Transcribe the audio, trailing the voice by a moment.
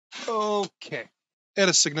Okay. At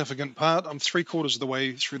a significant part, I'm 3/4 of the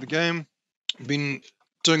way through the game. I've been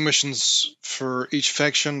doing missions for each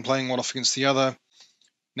faction, playing one off against the other.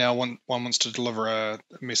 Now one wants to deliver a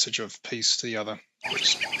message of peace to the other,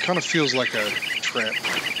 which kind of feels like a trap.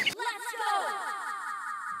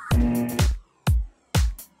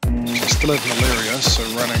 I still have malaria, so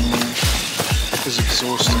running is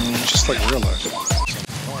exhausting, just like real life.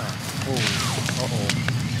 Oh, uh-oh.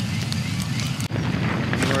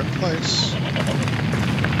 In the right place.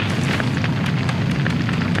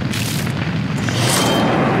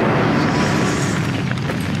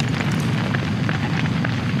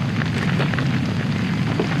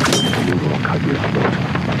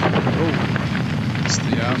 Oh, it's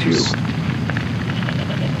the arms. It's you.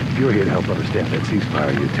 If you're here to help understand that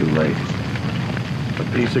ceasefire, you're too late. A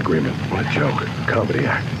peace agreement. What a joke. A comedy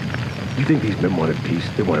act. You think these men wanted peace?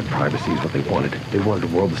 They wanted privacy is what they wanted. They wanted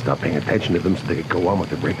the world to stop paying attention to them so they could go on with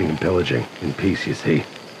the raping and pillaging. In peace, you see.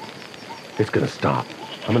 It's gonna stop.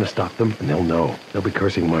 I'm gonna stop them, and they'll know. They'll be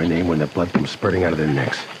cursing my name when the blood comes spurting out of their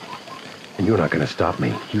necks. And you're not gonna stop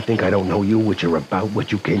me. You think I don't know you, what you're about,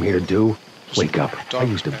 what you came here to do? Wake up. I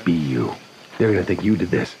used to be you. They're gonna think you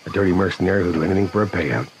did this. A dirty mercenary who'll do anything for a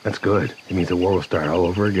payout. That's good. It means the war will start all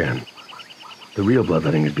over again. The real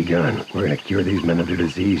bloodletting has begun. We're gonna cure these men of their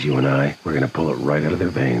disease, you and I. We're gonna pull it right out of their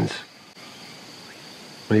veins.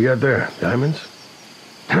 What do you got there? Diamonds?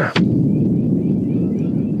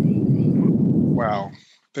 Wow.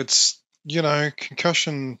 It's, you know,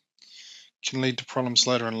 concussion can lead to problems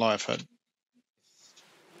later in life.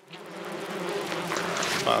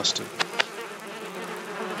 Bastard.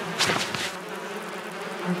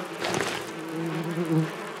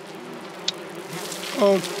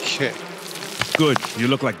 Okay. Good. You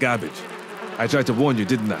look like garbage. I tried to warn you,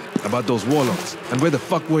 didn't I? About those warlords. And where the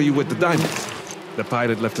fuck were you with the diamonds? The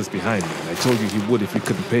pirate left us behind, and I told you he would if we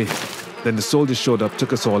couldn't pay him. Then the soldiers showed up,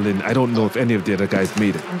 took us all in. I don't know if any of the other guys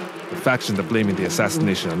made it. The factions are blaming the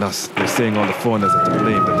assassination on us. They're saying all the foreigners are to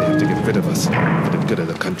blame, but they have to get rid of us for the good of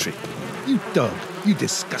the country. You dog. You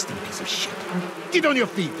disgusting piece of shit. Get on your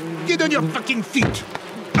feet. Get on your fucking feet.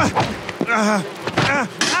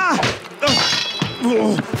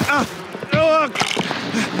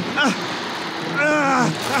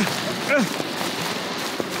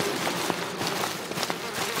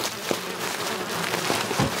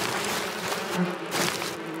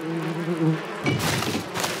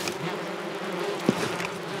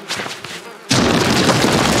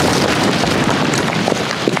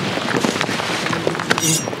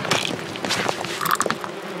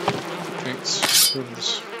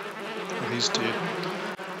 He's dead.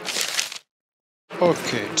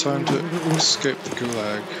 Okay, time to escape the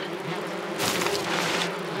gulag.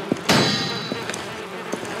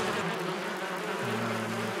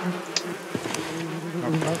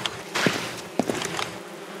 Knock, knock.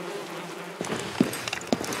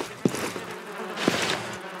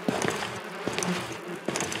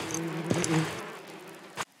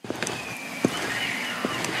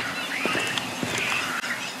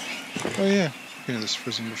 Oh yeah, been in this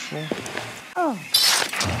prison before. Oh.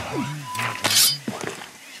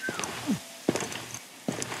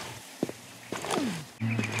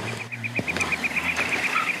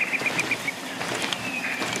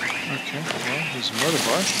 Okay, well, there's a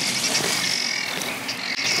motorbike.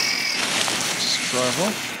 Just drive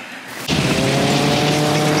off.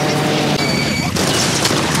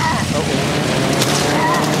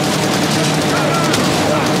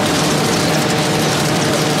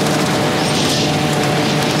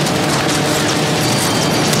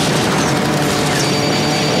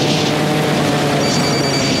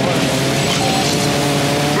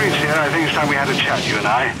 We had a chat, you and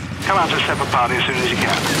I. Come out to a separate party as soon as you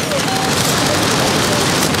can.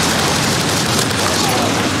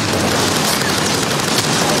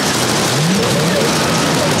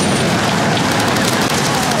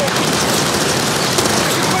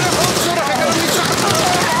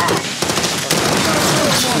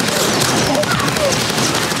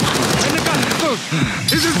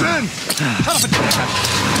 Here's his man! Shut up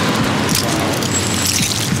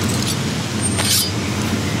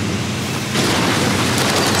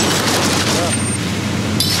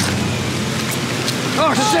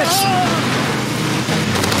Oh, shit!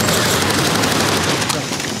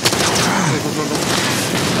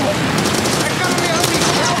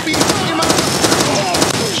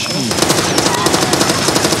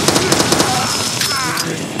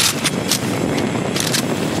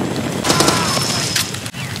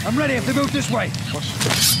 I'm ready if they move this way.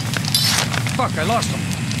 Fuck, I lost him.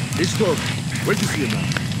 He's dog. Where'd you see him now?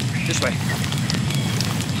 This way.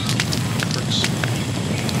 Bricks.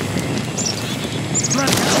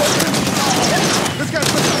 Run!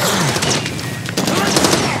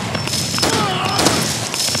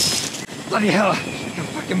 Bloody hell. Can't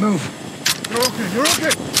fucking move. You're okay, you're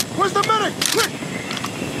okay. Where's the medic? Quick!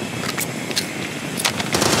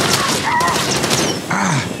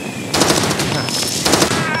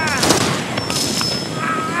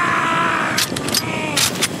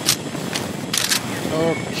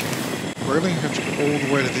 Okay. Really? Have to go all the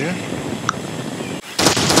way to there?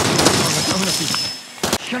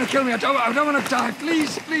 You're gonna kill me. I don't want to die.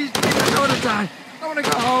 Please, please, please. I don't want to die. I want to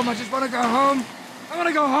go home. I just want to go home. I want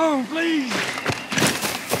to go home, please.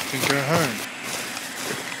 Then go home.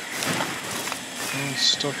 Oh,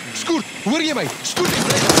 stop me. Scoot! Where are you, mate? Scoot!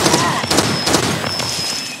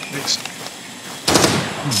 Next.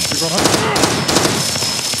 You got home?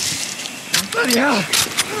 Bloody hell.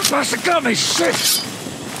 Bastard got me. Shit.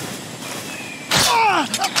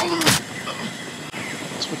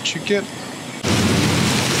 That's what you get.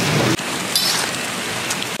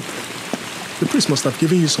 The priest must have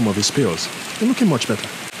given you some of his pills. You're looking much better.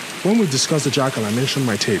 When we discussed the jackal, I mentioned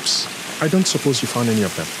my tapes. I don't suppose you found any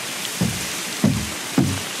of them.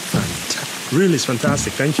 Really, it's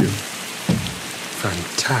fantastic. Thank you.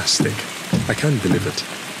 Fantastic. I can't believe it.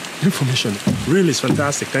 Information really is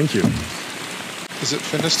fantastic. Thank you. Is it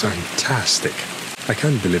finished? Fantastic. I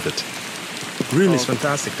can't believe it. Really is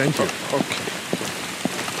fantastic. Thank you. Okay.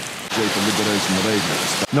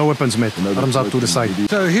 No weapons, mate. Arms out to the side.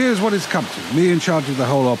 So here's what it's come to. Me in charge of the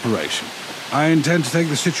whole operation. I intend to take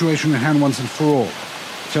the situation in hand once and for all.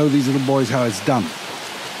 Show these little boys how it's done.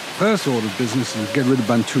 First order of business is get rid of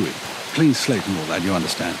Bantui. Clean slate and all that, you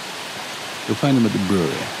understand. You'll find him at the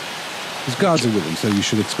brewery. His guards are with him, so you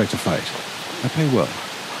should expect a fight. I pay well.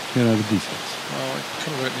 Here are the details. Well, I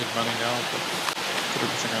kind of don't need money now, but I've got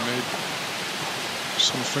everything I need.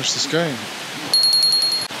 Just want to finish this game.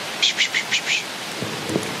 This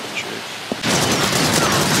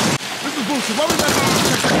is bullshit. Why would that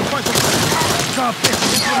fight for the Stop this.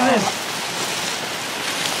 That's what it is.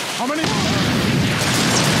 How many?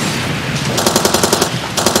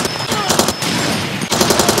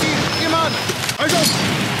 Iman! I go!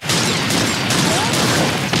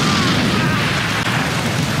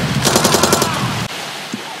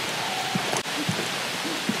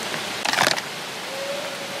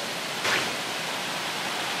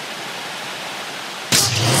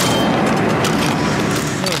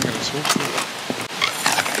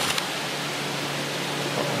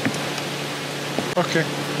 Okay,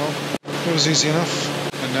 well, that was easy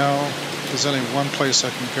enough. And now there's only one place I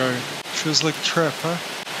can go. Feels like a trap, huh?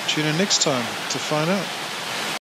 Tune in next time to find out.